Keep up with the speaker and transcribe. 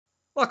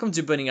Welcome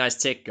to Burning Eyes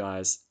Tech,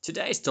 guys.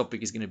 Today's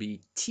topic is going to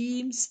be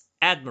Teams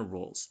admin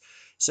roles.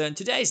 So in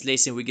today's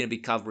lesson, we're going to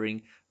be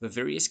covering the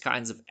various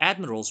kinds of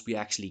admin roles we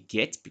actually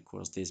get,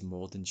 because there's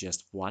more than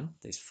just one.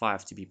 There's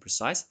 5 to be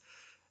precise.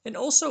 And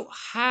also,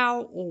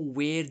 how or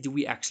where do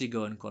we actually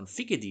go and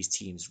configure these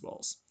Teams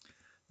roles?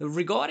 Now,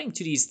 regarding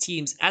to these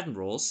Teams admin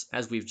roles,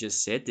 as we've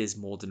just said, there's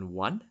more than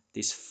one.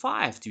 There's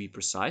 5 to be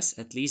precise.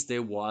 At least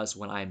there was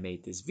when I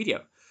made this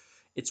video.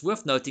 It's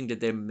worth noting that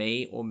there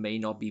may or may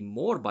not be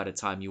more by the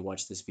time you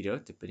watch this video,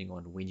 depending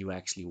on when you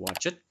actually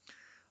watch it.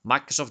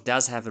 Microsoft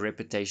does have a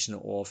reputation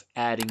of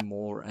adding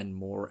more and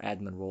more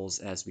admin roles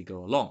as we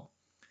go along.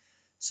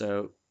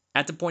 So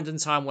at the point in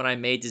time when I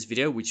made this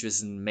video, which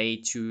was in May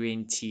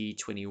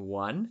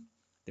 2021,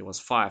 there was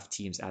 5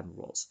 Teams admin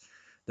roles.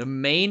 The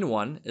main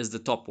one is the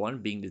top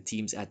one, being the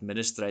Teams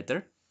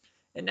administrator.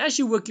 And as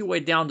you work your way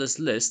down this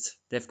list,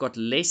 they've got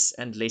less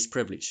and less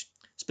privilege.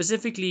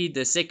 Specifically,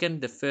 the second,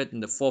 the third,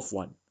 and the fourth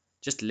one.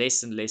 Just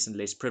less and less and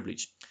less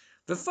privilege.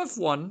 The fifth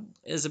one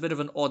is a bit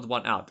of an odd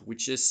one out,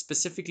 which is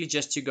specifically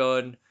just to go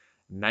and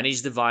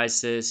manage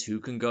devices, who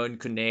can go and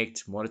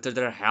connect, monitor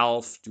their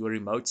health, do a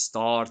remote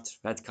start,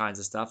 that kinds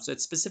of stuff. So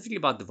it's specifically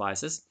about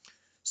devices.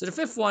 So the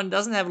fifth one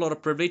doesn't have a lot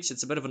of privilege.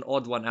 It's a bit of an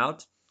odd one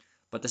out.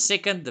 But the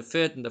second, the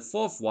third, and the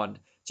fourth one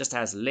just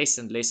has less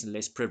and less and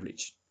less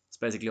privilege. It's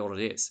basically all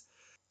it is.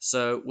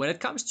 So when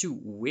it comes to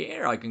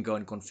where I can go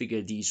and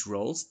configure these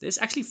roles, there's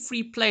actually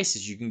 3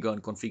 places you can go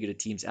and configure the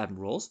Teams admin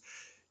roles.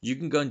 You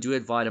can go and do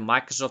it via the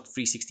Microsoft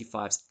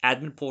 365's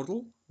admin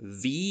portal,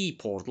 the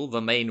portal, the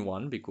main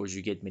one, because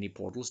you get many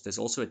portals. There's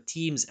also a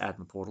Teams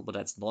admin portal, but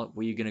that's not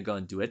where you're going to go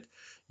and do it.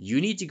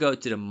 You need to go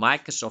to the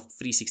Microsoft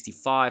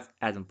 365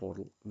 admin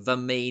portal, the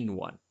main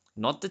one,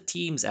 not the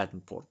Teams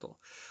admin portal.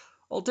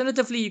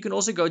 Alternatively, you can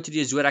also go to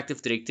the Azure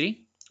Active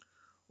Directory,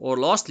 or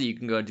lastly, you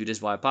can go and do this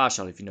via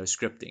PowerShell if you know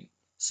scripting.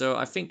 So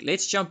I think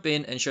let's jump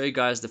in and show you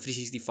guys the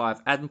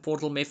 365 admin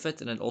portal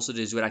method and then also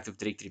the Azure Active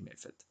Directory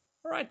method.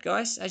 Alright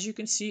guys, as you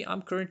can see,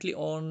 I'm currently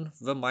on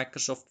the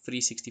Microsoft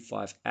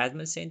 365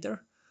 Admin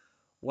Center.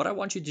 What I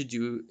want you to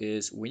do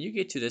is when you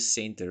get to this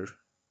center,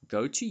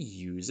 go to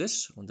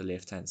Users on the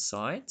left hand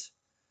side,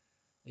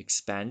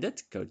 expand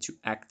it, go to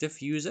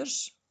Active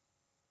Users.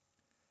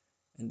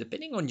 And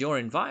depending on your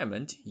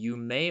environment, you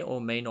may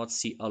or may not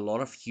see a lot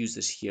of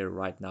users here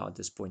right now at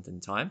this point in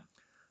time.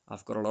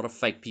 I've got a lot of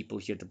fake people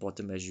here at the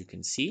bottom, as you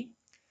can see.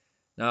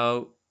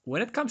 Now,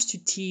 when it comes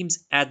to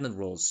Teams admin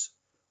roles,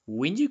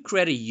 when you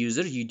create a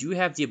user, you do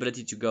have the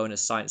ability to go and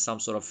assign some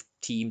sort of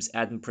Teams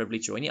admin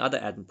privilege or any other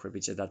admin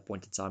privilege at that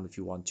point in time if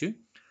you want to.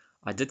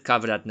 I did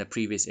cover that in a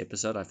previous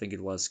episode. I think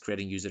it was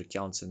creating user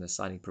accounts and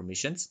assigning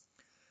permissions.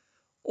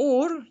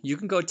 Or you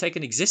can go take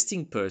an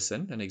existing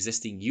person, an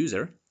existing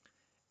user,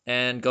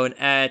 and go and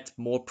add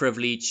more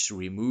privilege,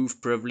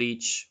 remove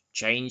privilege,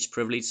 change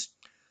privilege.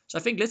 So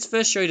I think let's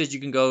first show you that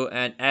you can go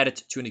and add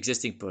it to an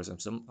existing person.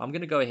 So I'm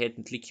going to go ahead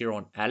and click here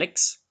on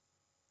Alex.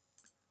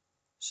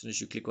 As soon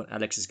as you click on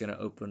Alex, it's going to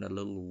open a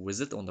little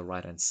wizard on the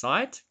right hand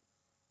side.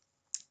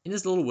 In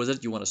this little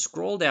wizard, you want to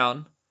scroll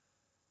down.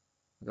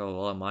 Go,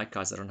 well, in my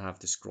case, I don't have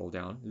to scroll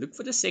down. Look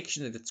for the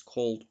section that's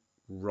called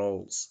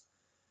roles.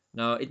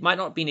 Now, it might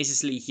not be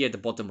necessarily here at the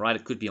bottom right.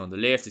 It could be on the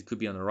left. It could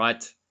be on the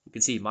right. You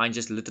can see mine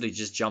just literally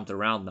just jumped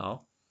around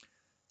now.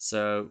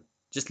 So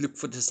just look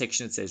for the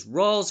section that says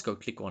roles. Go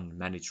click on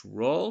manage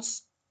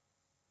roles.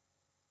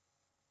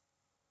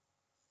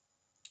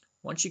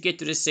 Once you get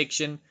to this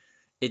section,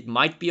 it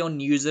might be on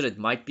user, it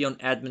might be on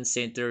admin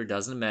center,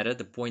 doesn't matter.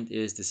 The point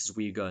is this is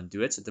where you go and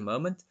do it. So at the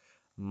moment,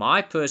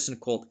 my person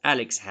called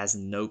Alex has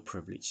no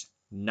privilege,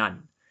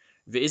 none.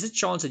 There is a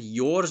chance that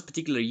your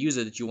particular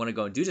user that you want to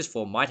go and do this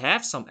for might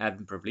have some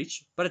admin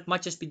privilege, but it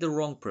might just be the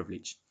wrong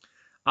privilege.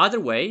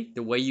 Either way,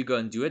 the way you go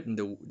and do it, and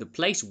the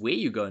place where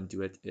you go and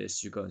do it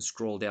is you go and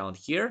scroll down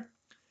here.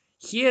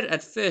 Here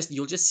at first,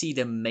 you'll just see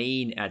the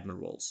main admin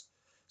roles.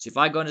 So if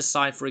I go and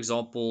assign, for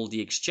example,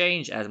 the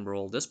Exchange admin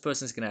role, this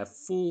person is going to have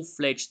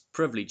full-fledged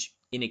privilege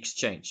in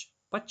Exchange,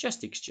 but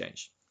just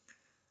Exchange.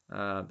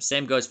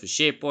 Same goes for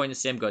SharePoint,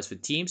 same goes for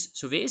Teams.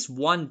 So there is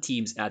one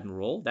Teams admin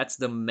role. That's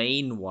the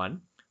main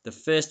one, the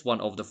first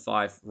one of the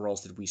 5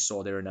 roles that we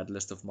saw there in that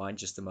list of mine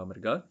just a moment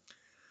ago.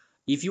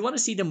 If you want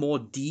to see the more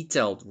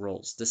detailed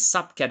roles, the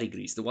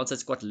subcategories, the ones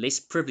that's got less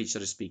privilege, so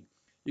to speak,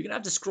 you're going to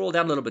have to scroll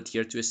down a little bit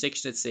here to a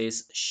section that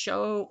says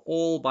Show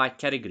All by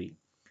Category.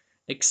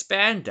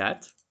 Expand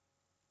that,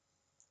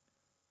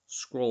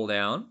 scroll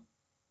down,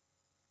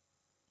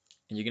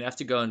 and you're going to have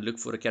to go and look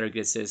for the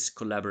category that says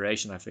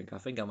Collaboration, I think.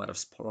 I might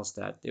have paused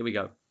that. There we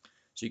go.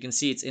 So you can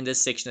see it's in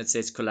this section that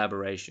says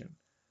Collaboration.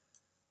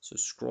 So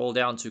scroll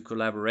down to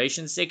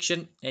Collaboration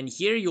section, and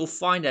here you'll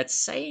find that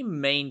same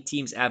main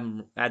Teams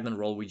admin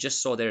role we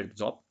just saw there at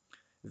the top.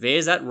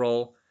 There's that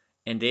role,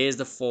 and there's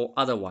the 4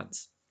 other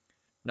ones.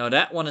 Now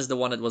that one is the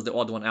one that was the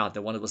odd one out,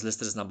 the one that was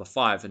listed as number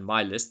 5 in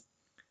my list.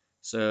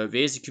 So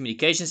there's the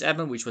Communications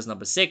admin, which was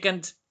number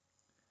 2nd.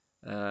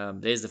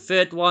 There's the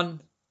 3rd one.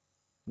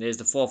 There's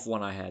the 4th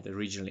one I had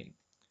originally.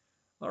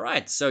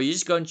 Alright, so you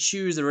just go and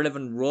choose the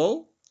relevant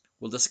role.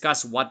 We'll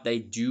discuss what they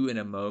do in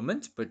a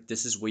moment, but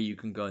this is where you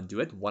can go and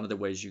do it. One of the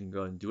ways you can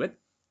go and do it.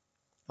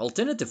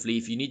 Alternatively,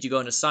 if you need to go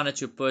and assign it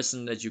to a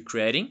person that you're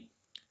creating,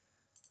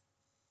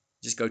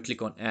 just go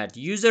click on add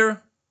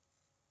user.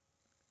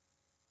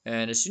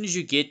 And as soon as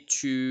you get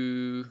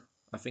to,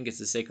 I think it's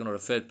the second or the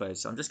third page,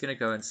 so I'm just going to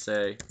go and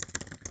say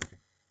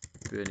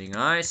Burning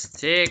Ice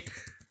Tech,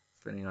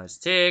 Burning Ice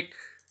Tech,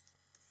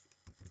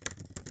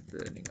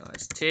 Burning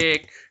Ice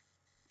Tech.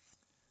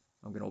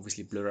 I'm going to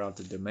obviously blur out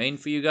the domain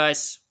for you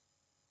guys.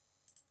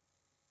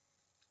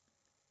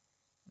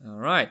 All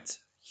right,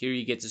 here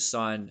you get to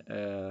sign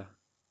a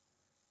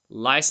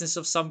license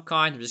of some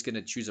kind. I'm just going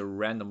to choose a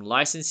random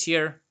license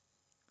here.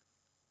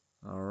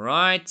 All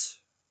right,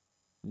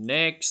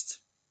 next.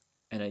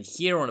 And then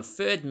here on the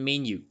third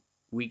menu,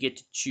 we get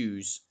to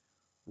choose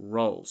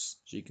roles.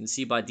 So you can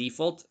see by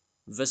default,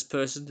 this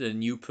person, the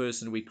new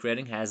person we're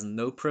creating, has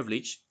no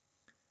privilege.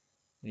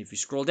 And if you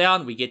scroll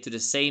down, we get to the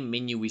same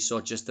menu we saw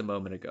just a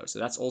moment ago. So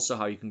that's also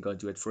how you can go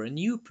do it for a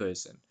new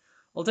person.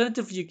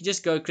 Alternatively, you can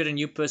just go create a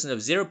new person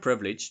of 0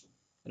 privilege,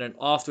 and then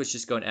afterwards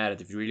just go and add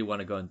it if you really want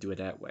to go and do it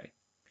that way.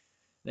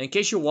 Now, in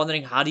case you're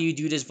wondering how do you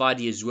do this via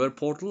the Azure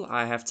Portal,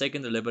 I have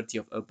taken the liberty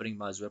of opening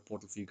my Azure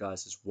Portal for you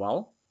guys as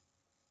well.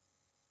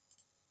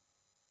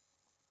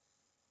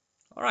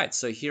 Alright,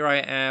 so here I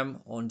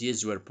am on the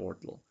Azure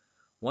Portal.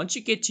 Once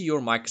you get to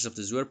your Microsoft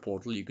Azure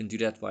Portal, you can do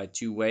that via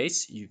 2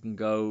 ways. You can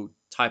go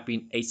type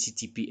in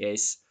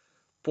https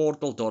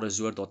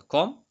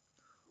portal.azure.com,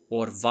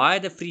 or via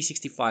the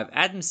 365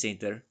 Admin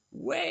Center,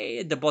 way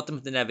at the bottom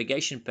of the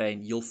navigation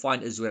pane, you'll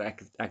find Azure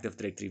Active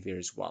Directory there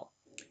as well.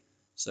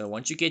 So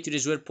once you get to the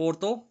Azure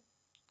Portal,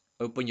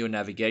 open your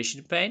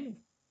navigation pane.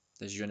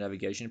 This is your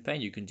navigation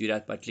pane. You can do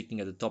that by clicking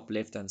at the top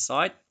left hand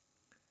side.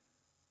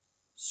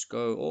 Just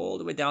go all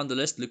the way down the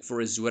list, look for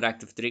Azure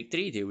Active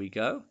Directory. There we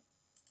go.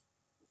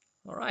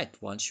 All right,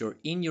 once you're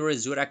in your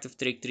Azure Active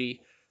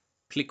Directory,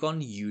 click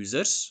on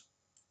Users.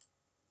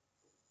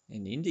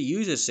 And in the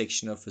Users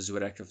section of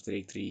Azure Active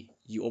Directory,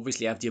 you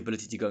obviously have the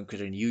ability to go and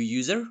create a new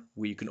user,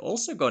 where you can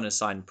also go and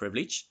assign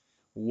privilege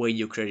when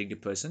you're creating the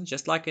person,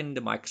 just like in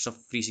the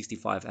Microsoft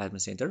 365 Admin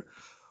Center.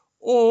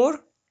 Or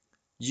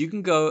you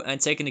can go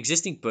and take an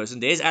existing person.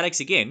 There's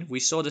Alex again. We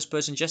saw this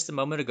person just a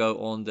moment ago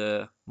on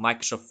the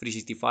Microsoft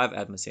 365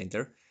 Admin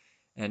Center.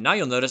 And now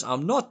you'll notice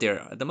I'm not there.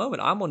 At the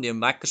moment, I'm on the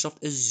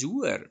Microsoft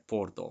Azure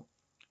portal.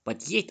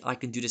 But yet, I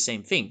can do the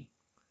same thing.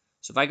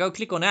 So if I go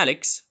click on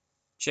Alex,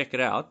 check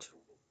it out.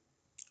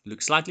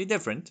 Looks slightly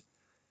different.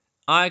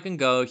 I can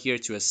go here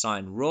to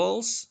assign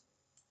roles.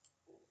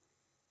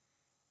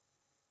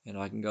 And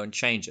I can go and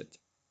change it.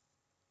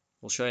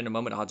 We'll show you in a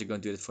moment how to go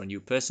and do it for a new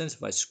person. So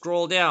if I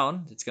scroll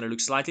down, it's going to look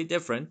slightly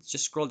different.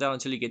 Just scroll down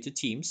until you get to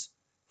Teams.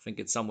 I think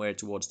it's somewhere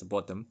towards the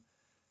bottom.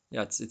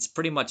 Yeah, it's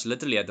pretty much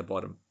literally at the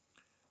bottom.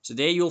 So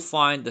there you'll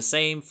find the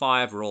same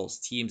 5 roles: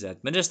 Teams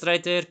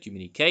Administrator,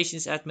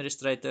 Communications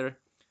Administrator,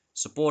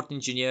 Support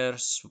Engineer,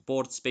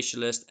 Support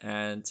Specialist,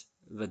 and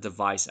the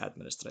Device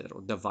Administrator,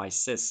 or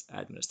Devices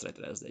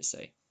Administrator as they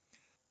say.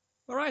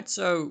 Alright,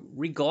 so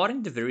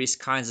regarding the various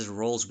kinds of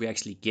roles we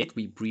actually get,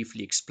 we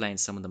briefly explained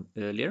some of them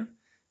earlier.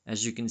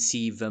 As you can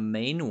see, the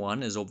main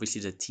one is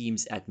obviously the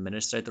Teams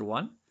Administrator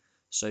one.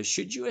 So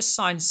should you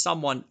assign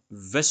someone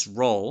this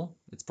role,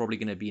 it's probably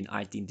going to be an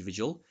IT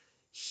individual,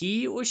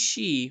 he or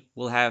she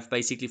will have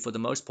basically, for the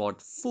most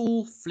part,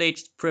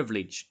 full-fledged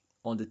privilege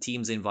on the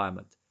Teams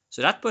environment.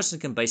 So that person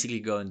can basically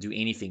go and do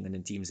anything in the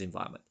Teams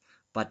environment,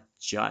 but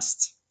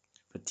just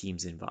the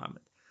Teams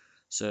environment.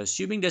 So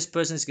assuming this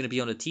person is going to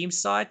be on the Teams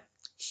side,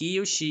 he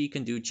or she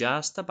can do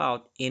just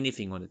about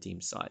anything on the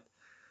Teams side.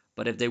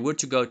 But if they were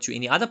to go to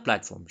any other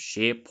platform,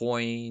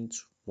 SharePoint,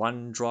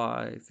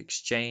 OneDrive,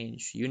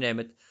 Exchange, you name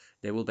it,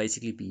 they will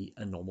basically be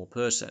a normal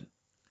person.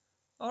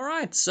 All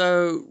right,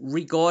 so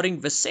regarding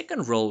the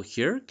second role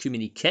here,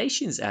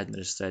 Communications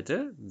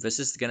Administrator, this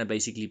is going to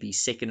basically be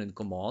second in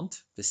command,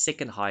 the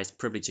second highest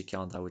privilege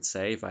account, I would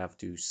say, if I have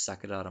to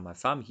suck it out of my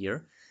thumb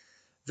here.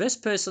 This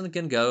person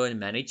can go and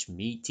manage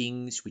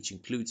meetings, which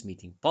includes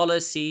meeting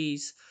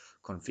policies,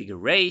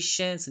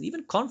 configurations, and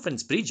even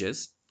conference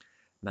bridges,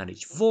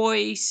 manage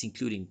voice,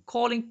 including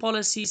calling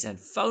policies and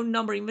phone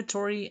number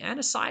inventory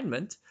and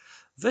assignment.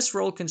 This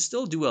role can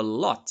still do a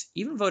lot,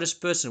 even though this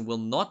person will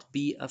not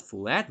be a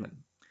full admin.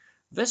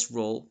 This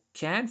role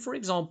can, for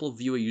example,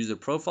 view a user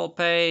profile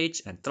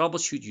page and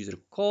troubleshoot user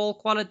call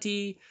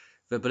quality,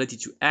 the ability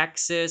to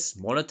access,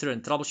 monitor,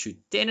 and troubleshoot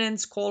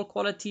tenants' call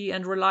quality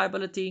and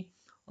reliability.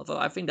 Although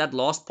I think that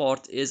last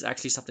part is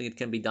actually something that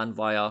can be done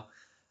via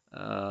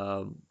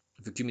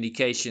the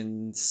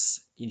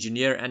communications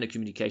engineer and the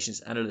communications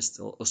analyst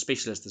or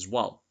specialist as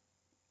well,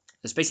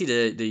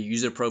 especially the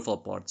user profile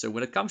part. So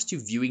when it comes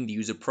to viewing the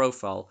user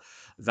profile,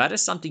 that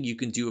is something you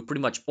can do with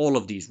pretty much all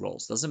of these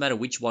roles. Doesn't matter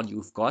which one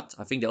you've got.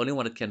 I think the only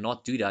one that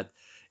cannot do that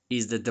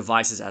is the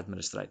devices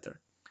administrator.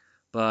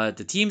 But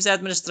the Teams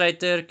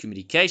administrator,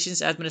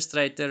 communications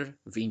administrator,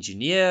 the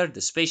engineer,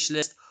 the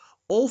specialist,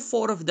 all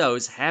 4 of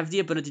those have the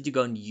ability to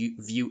go and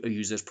view a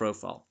user's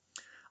profile.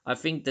 I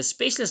think the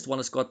specialist one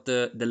has got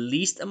the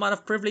least amount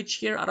of privilege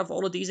here out of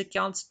all of these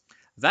accounts.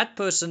 that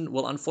person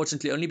will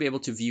unfortunately only be able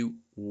to view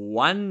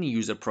one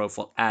user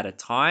profile at a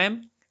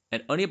time,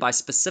 and only by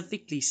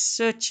specifically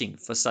searching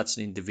for such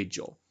an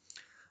individual.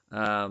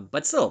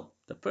 But still,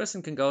 the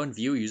person can go and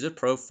view user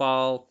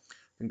profile,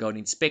 can go and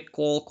inspect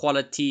call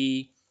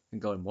quality, can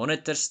go and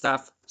monitor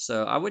stuff.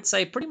 So I would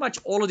say pretty much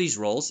all of these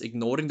roles,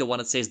 ignoring the one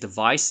that says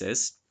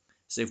devices.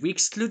 So if we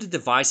exclude the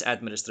device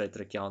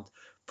administrator account,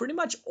 pretty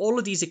much all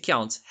of these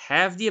accounts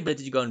have the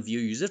ability to go and view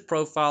user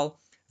profile.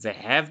 They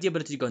have the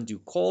ability to go and do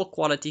call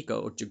quality,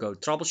 to go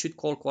troubleshoot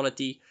call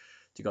quality,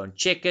 to go and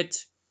check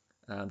it,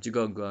 to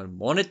go and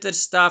monitor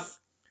stuff,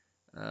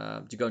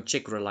 to go and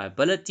check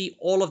reliability.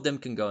 All of them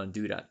can go and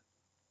do that.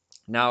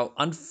 Now,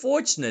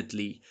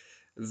 unfortunately,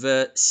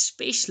 the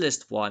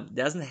specialist one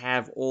doesn't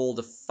have all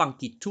the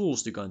funky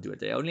tools to go and do it.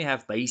 They only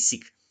have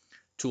basic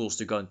tools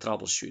to go and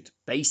troubleshoot,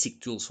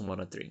 basic tools for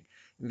monitoring.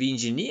 The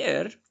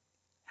engineer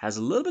has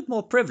a little bit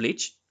more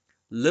privilege,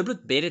 a little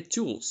bit better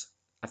tools.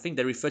 I think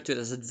they refer to it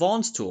as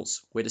advanced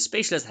tools, where the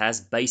specialist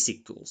has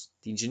basic tools.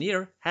 The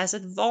engineer has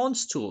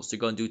advanced tools to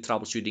go and do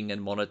troubleshooting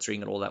and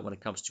monitoring and all that when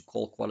it comes to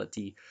call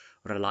quality,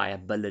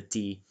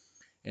 reliability,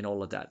 and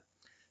all of that.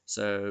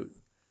 So,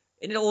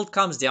 and it all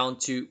comes down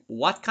to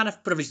what kind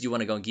of privilege do you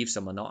want to go and give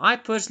someone. Now, I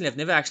personally have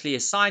never actually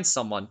assigned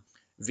someone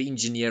the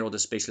engineer or the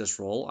specialist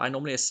role. I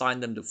normally assign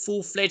them the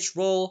full-fledged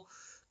role,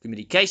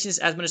 communications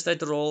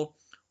administrator role,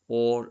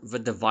 or the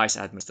device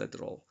administrator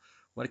role.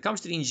 When it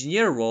comes to the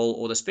engineer role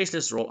or the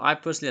specialist role, I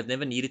personally have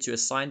never needed to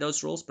assign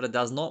those roles, but it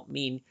does not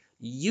mean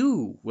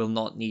you will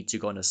not need to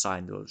go and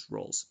assign those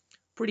roles.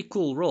 Pretty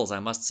cool roles, I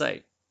must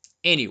say.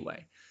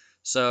 Anyway,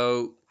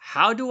 so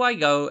how do I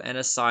go and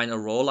assign a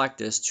role like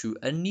this to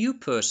a new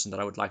person that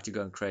I would like to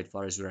go and create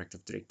via Azure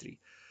Active Directory?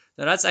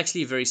 Now that's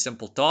actually a very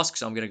simple task.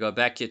 So I'm going to go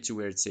back here to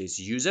where it says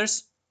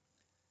users.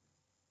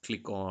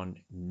 Click on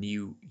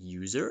new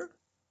user.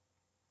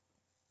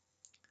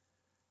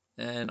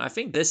 And I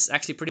think this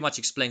actually pretty much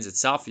explains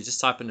itself. You just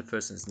type in the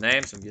person's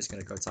name. So I'm just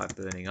going to go type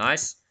burning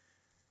ice.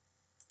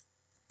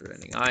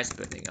 Burning ice,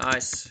 burning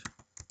ice.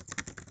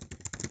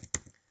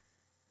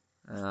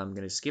 I'm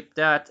going to skip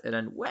that. And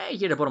then way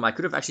here at the bottom, I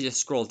could have actually just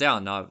scrolled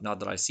down now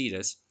that I see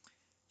this.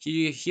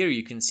 Here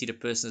you can see the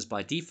person is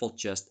by default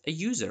just a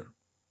user.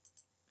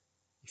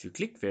 If you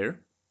click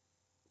there,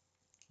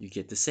 you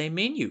get the same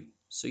menu.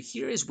 So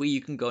here is where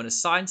you can go and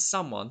assign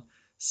someone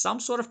some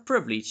sort of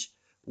privilege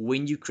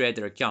when you create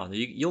their account.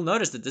 You'll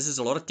notice that this is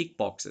a lot of tick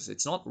boxes.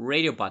 It's not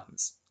radio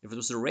buttons. If it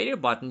was a radio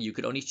button, you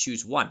could only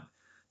choose one.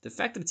 The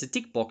fact that it's a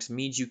tick box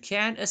means you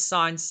can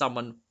assign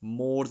someone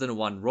more than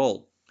one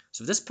role.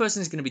 So if this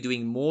person is going to be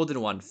doing more than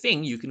one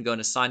thing, you can go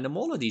and assign them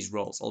all of these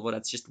roles. Although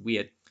that's just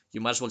weird.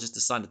 You might as well just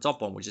assign the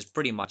top one, which is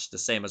pretty much the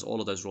same as all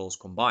of those roles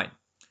combined.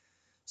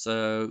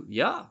 So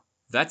yeah,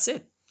 that's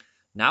it.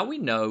 Now we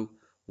know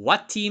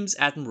what Teams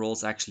admin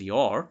roles actually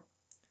are.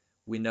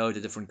 We know the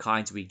different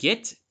kinds we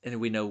get, and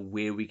we know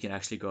where we can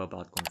actually go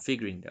about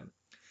configuring them.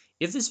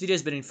 If this video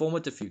has been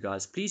informative for you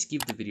guys, please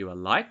give the video a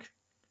like.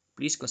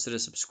 Please consider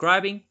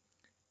subscribing,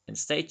 and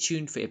stay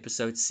tuned for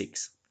episode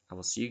 6. I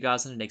will see you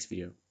guys in the next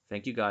video.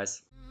 Thank you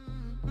guys.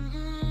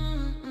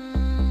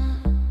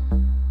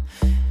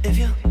 If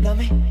you love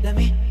me, let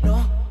me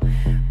know.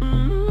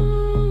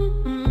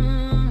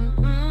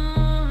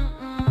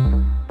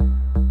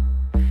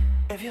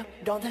 If you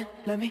don't, then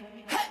let me